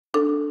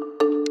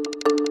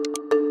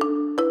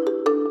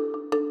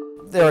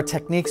There are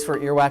techniques for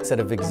earwax that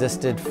have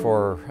existed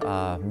for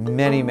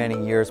many,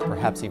 many years,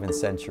 perhaps even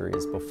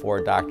centuries,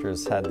 before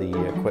doctors had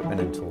the equipment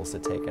and tools to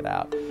take it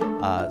out.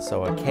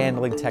 So a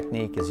candling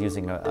technique is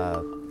using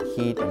a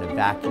heat and a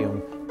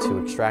vacuum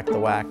to extract the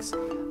wax.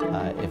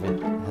 If it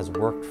has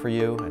worked for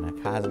you and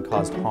it hasn't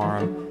caused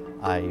harm,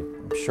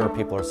 I'm sure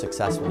people are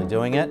successfully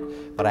doing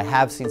it. But I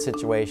have seen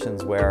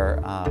situations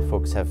where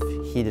folks have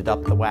heated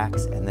up the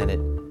wax and then it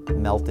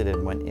melted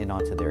and went in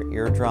onto their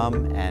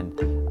eardrum,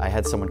 and I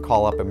had someone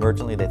call up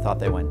emergently. They thought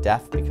they went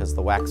deaf because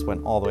the wax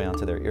went all the way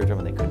onto their eardrum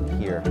and they couldn't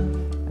hear.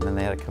 And then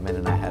they had to come in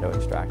and I had to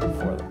extract it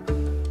for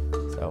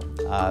them. So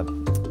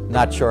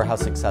not sure how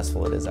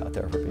successful it is out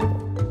there for people.